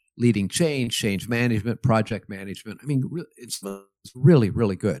leading change management, project management. I mean, it's really,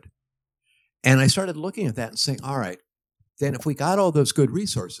 really good. And I started looking at that and saying, all right, then if we got all those good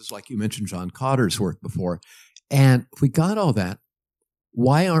resources, like you mentioned John Cotter's work before, and if we got all that,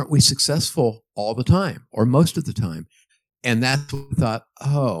 why aren't we successful all the time or most of the time? And that's what I thought,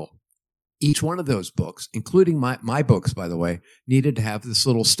 each one of those books, including my books, by the way, needed to have this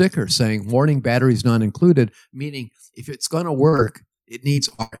little sticker saying warning, batteries not included, meaning if it's going to work, it needs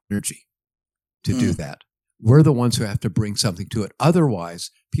our energy to do that. We're the ones who have to bring something to it.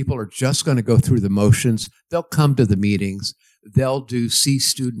 Otherwise, people are just going to go through the motions. They'll come to the meetings. They'll do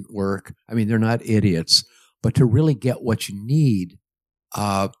student work. I mean, they're not idiots. But to really get what you need,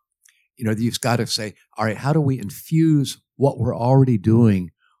 you've got to say, all right, how do we infuse what we're already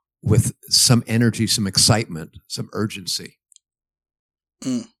doing with some energy, some excitement, some urgency?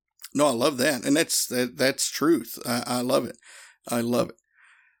 No, I love that. And that's truth. I love it. I love it.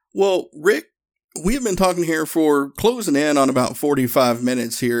 Well, Rick, we have been talking here for closing in on about 45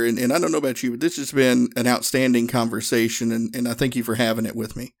 minutes here. And I don't know about you, but this has been an outstanding conversation. And I thank you for having it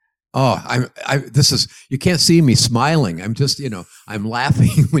with me. Oh, you can't see me smiling. I'm just, I'm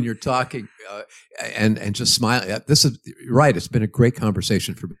laughing when you're talking and just smiling. You're right. It's been a great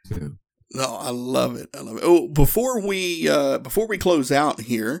conversation for me too. No, I love it. I love it. Oh, before we close out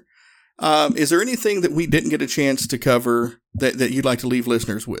here, is there anything that we didn't get a chance to cover that you'd like to leave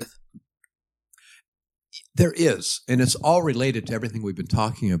listeners with? There is, and it's all related to everything we've been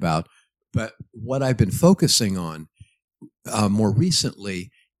talking about. But what I've been focusing on more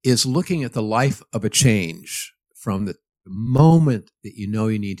recently is looking at the life of a change from the moment that you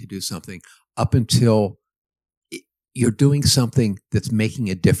need to do something up until you're doing something that's making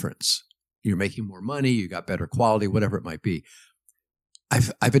a difference. You're making more money, you got better quality, whatever it might be.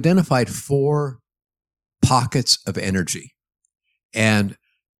 I've identified 4 pockets of energy. And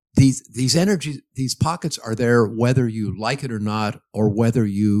these pockets are there whether you like it or not, or whether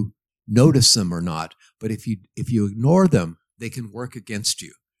you notice them or not. But if you ignore them, they can work against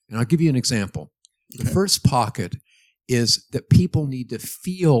you. And I'll give you an example. Okay. The first pocket is that people need to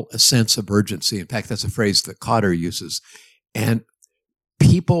feel a sense of urgency. In fact, that's a phrase that Cotter uses. And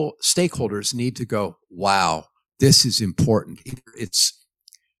stakeholders need to go, wow, this is important. It's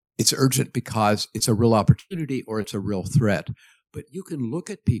urgent because it's a real opportunity or it's a real threat. But you can look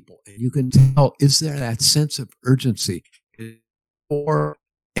at people and you can tell, is there that sense of urgency? Or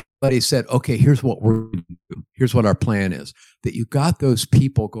everybody said, okay, here's what we're going to do. Here's what our plan is. That you got those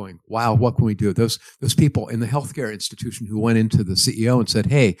people going, wow, what can we do? Those people in the healthcare institution who went into the CEO and said,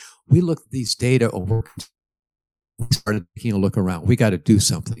 hey, we looked at these data over. We started taking a look around. We got to do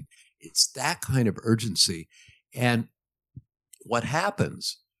something. It's that kind of urgency. And what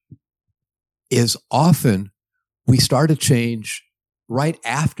happens is often we start a change right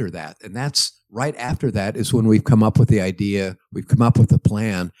after that. And that's right after that is when we've come up with the idea, we've come up with a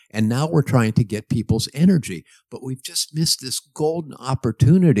plan, and now we're trying to get people's energy. But we've just missed this golden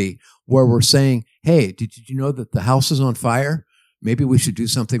opportunity where we're saying, hey, did you know that the house is on fire? Maybe we should do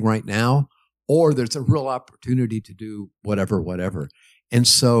something right now. Or there's a real opportunity to do whatever. And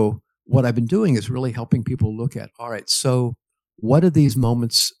so what I've been doing is really helping people look at, all right, so what do these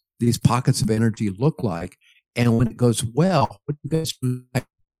moments, these pockets of energy look like? And when it goes well, what do you guys do?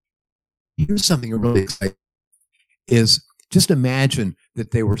 Here's something really exciting is just imagine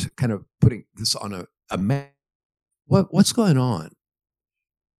that they were kind of putting this on a map. What's going on?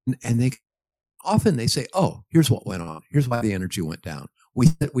 And they often say, oh, here's what went on. Here's why the energy went down.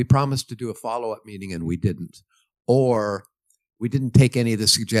 We promised to do a follow-up meeting and we didn't. Or we didn't take any of the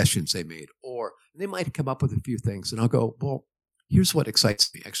suggestions they made. Or they might come up with a few things. And I'll go, well, here's what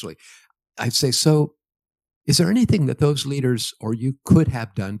excites me, actually. I'd say, so is there anything that those leaders or you could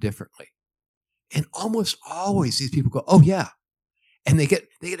have done differently? And almost always these people go, oh, yeah. And they get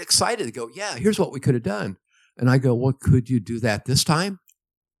excited. They go, yeah, here's what we could have done. And I go, well, could you do that this time?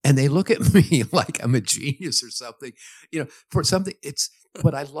 And they look at me like I'm a genius or something. For something,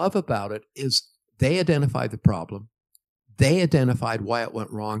 what I love about it is they identified the problem. They identified why it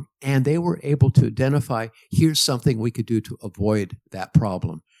went wrong. And they were able to identify, here's something we could do to avoid that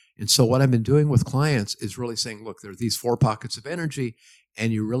problem. And so what I've been doing with clients is really saying, look, there are these 4 pockets of energy,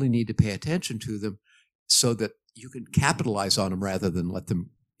 and you really need to pay attention to them so that you can capitalize on them rather than let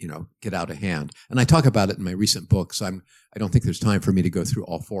them, get out of hand. And I talk about it in my recent book, so I don't think there's time for me to go through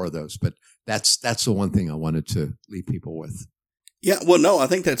all 4 of those, but that's the one thing I wanted to leave people with. Yeah, well, no, I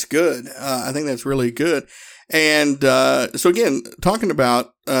think that's good. I think that's really good. And so again, talking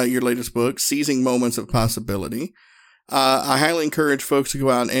about your latest book, Seizing Moments of Possibility, I highly encourage folks to go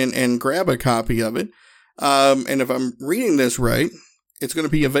out and grab a copy of it. And if I'm reading this right, it's going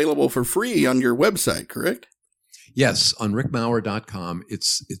to be available for free on your website, correct? Yes, on rickmaurer.com.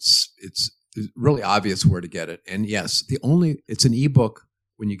 It's really obvious where to get it. And yes, it's an ebook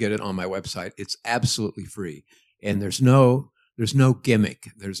when you get it on my website. It's absolutely free. And there's no gimmick.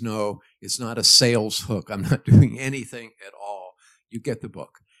 It's not a sales hook. I'm not doing anything at all. You get the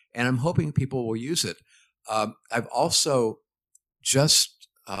book. and I'm hoping people will use it. I've also just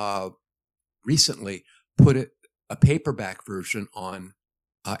recently put a paperback version on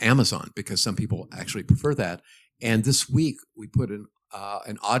Amazon because some people actually prefer that. And this week we put an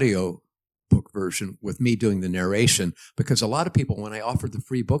audio book version with me doing the narration, because a lot of people, when I offered the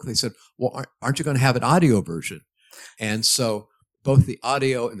free book, they said, well, aren't you going to have an audio version? And so both the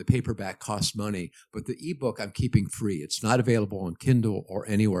audio and the paperback cost money, but the ebook I'm keeping free. It's not available on Kindle or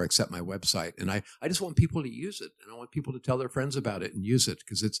anywhere except my website. And I just want people to use it. And I want people to tell their friends about it and use it,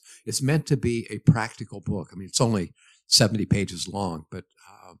 because it's meant to be a practical book. I mean, it's only 70 pages long, but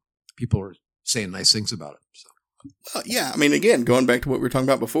people are saying nice things about it. So. Yeah, I mean, again, going back to what we were talking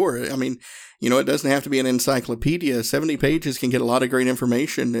about before, I mean, it doesn't have to be an encyclopedia. 70 pages can get a lot of great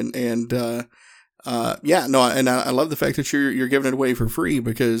information, and I love the fact that you're giving it away for free,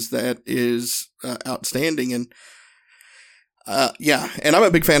 because that is outstanding. And and I'm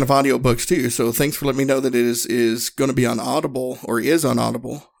a big fan of audiobooks too. So thanks for letting me know that it is going to be on Audible, or is on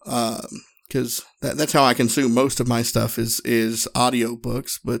Audible, because that's how I consume most of my stuff is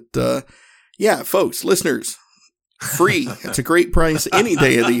audiobooks. But folks, listeners. Free. It's a great price any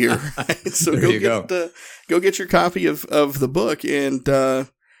day of the year. Right? So go get your copy of the book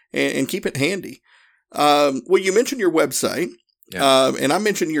and keep it handy. Well, you mentioned your website, and I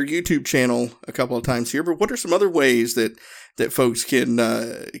mentioned your YouTube channel a couple of times here. But what are some other ways that folks can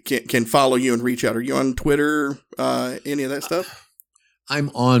follow you and reach out? Are you on Twitter? Any of that stuff?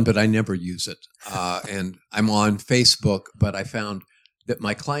 I'm on, but I never use it. And I'm on Facebook, but I found that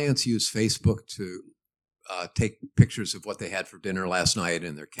my clients use Facebook to take pictures of what they had for dinner last night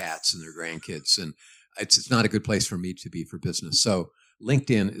and their cats and their grandkids. And it's not a good place for me to be for business. So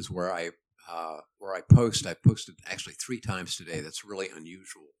LinkedIn is where I post. I posted actually 3 times today. That's really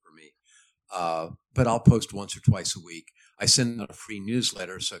unusual for me. But I'll post once or twice a week. I send out a free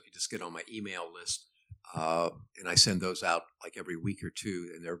newsletter. So if you just get on my email list, and I send those out like every week or two,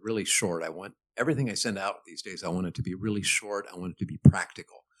 and they're really short. I want everything I send out these days, I want it to be really short. I want it to be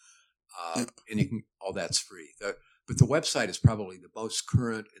practical. And all that's free. But the website is probably the most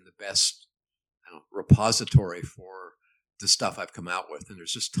current and the best repository for the stuff I've come out with. And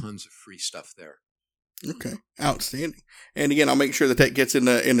there's just tons of free stuff there. Okay. Outstanding. And again, I'll make sure that gets in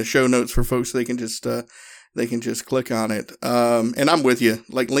the show notes for folks so they can just click on it. And I'm with you.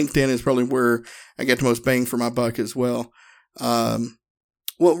 Like, LinkedIn is probably where I get the most bang for my buck as well.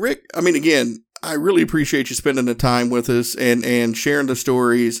 Well, Rick, I mean, again, I really appreciate you spending the time with us and sharing the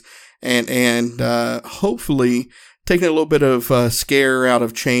stories and hopefully taking a little bit of scare out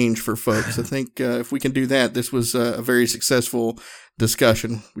of change for folks. I think if we can do that, this was a very successful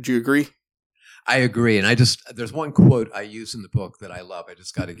discussion. Would you agree? I agree. And there's one quote I use in the book that I love. I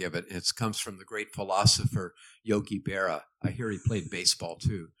just got to give it. It comes from the great philosopher Yogi Berra. I hear he played baseball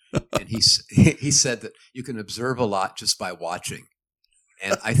too. And he said that you can observe a lot just by watching.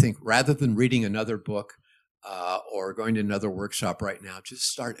 And I think rather than reading another book or going to another workshop right now, just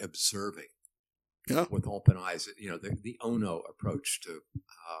start observing with open eyes. The Ono approach to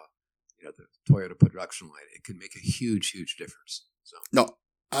the Toyota production line, it can make a huge, huge difference. So no,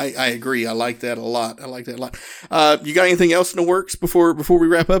 I agree. I like that a lot. You got anything else in the works before we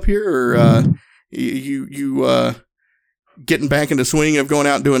wrap up here, or you getting back into swing of going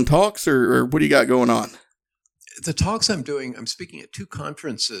out and doing talks, or what do you got going on? The talks I'm doing, I'm speaking at 2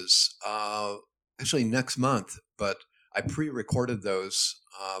 conferences, actually next month, but I pre-recorded those,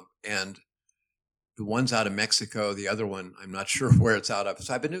 and the one's out of Mexico, the other one, I'm not sure where it's out of.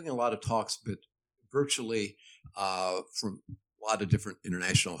 So I've been doing a lot of talks, but virtually from a lot of different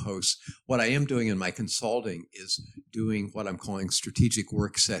international hosts. What I am doing in my consulting is doing what I'm calling strategic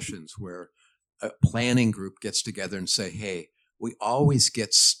work sessions, where a planning group gets together and say, hey, we always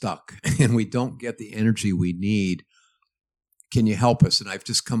get stuck and we don't get the energy we need. Can you help us? And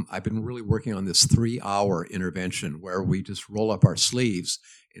I've been really working on this 3-hour intervention where we just roll up our sleeves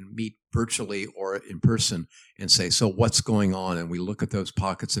and meet virtually or in person and say, so what's going on? And we look at those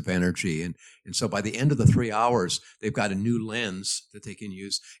pockets of energy. And so by the end of the 3 hours, they've got a new lens that they can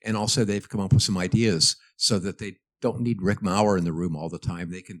use. And also they've come up with some ideas so that they don't need Rick Maurer in the room all the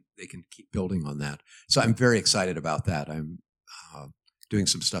time. They can keep building on that. So I'm very excited about that. I'm doing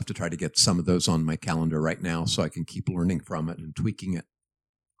some stuff to try to get some of those on my calendar right now so I can keep learning from it and tweaking it.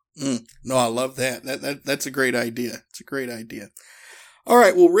 No, I love that. That's a great idea. It's a great idea. All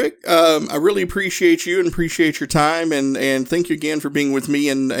right. Well, Rick, I really appreciate you and appreciate your time. And thank you again for being with me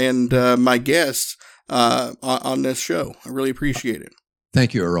and my guests on this show. I really appreciate it.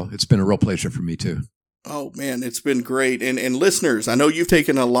 Thank you, Earl. It's been a real pleasure for me, too. Oh, man, it's been great. And listeners, I know you've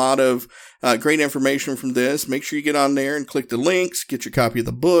taken a lot of great information from this. Make sure you get on there and click the links, get your copy of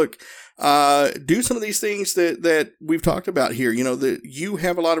the book. Do some of these things that we've talked about here. You know, that you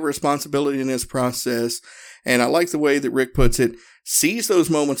have a lot of responsibility in this process. And I like the way that Rick puts it. Seize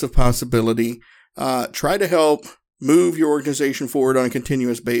those moments of possibility. Try to help move your organization forward on a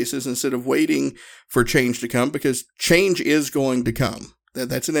continuous basis instead of waiting for change to come, because change is going to come.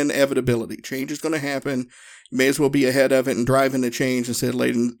 That's an inevitability. Change is going to happen. You may as well be ahead of it and driving the change instead of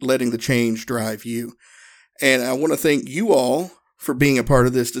letting the change drive you. And I want to thank you all for being a part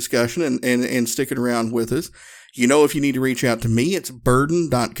of this discussion and sticking around with us. You know, if you need to reach out to me, it's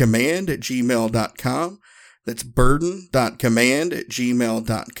burden.command@gmail.com. That's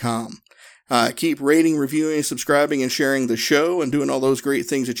burden.command@gmail.com. Keep rating, reviewing, subscribing, and sharing the show and doing all those great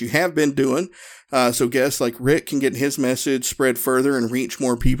things that you have been doing. So guests like Rick can get his message spread further and reach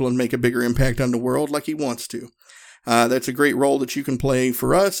more people and make a bigger impact on the world like he wants to. That's a great role that you can play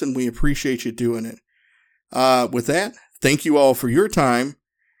for us, and we appreciate you doing it. With that, thank you all for your time,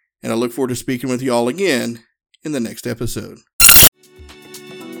 and I look forward to speaking with you all again in the next episode.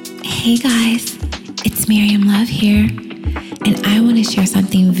 Hey guys, it's Miriam Love here, and I want to share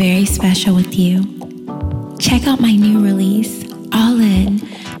something very special with you. Check out my new release, All In,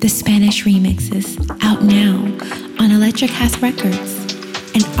 the Spanish remixes, out now on Electric House Records.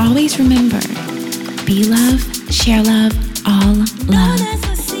 And always remember, be love, share love, all love.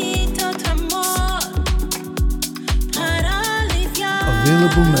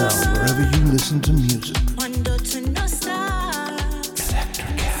 Available now wherever you listen to music.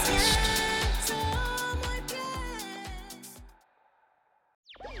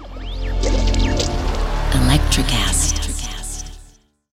 Electricast.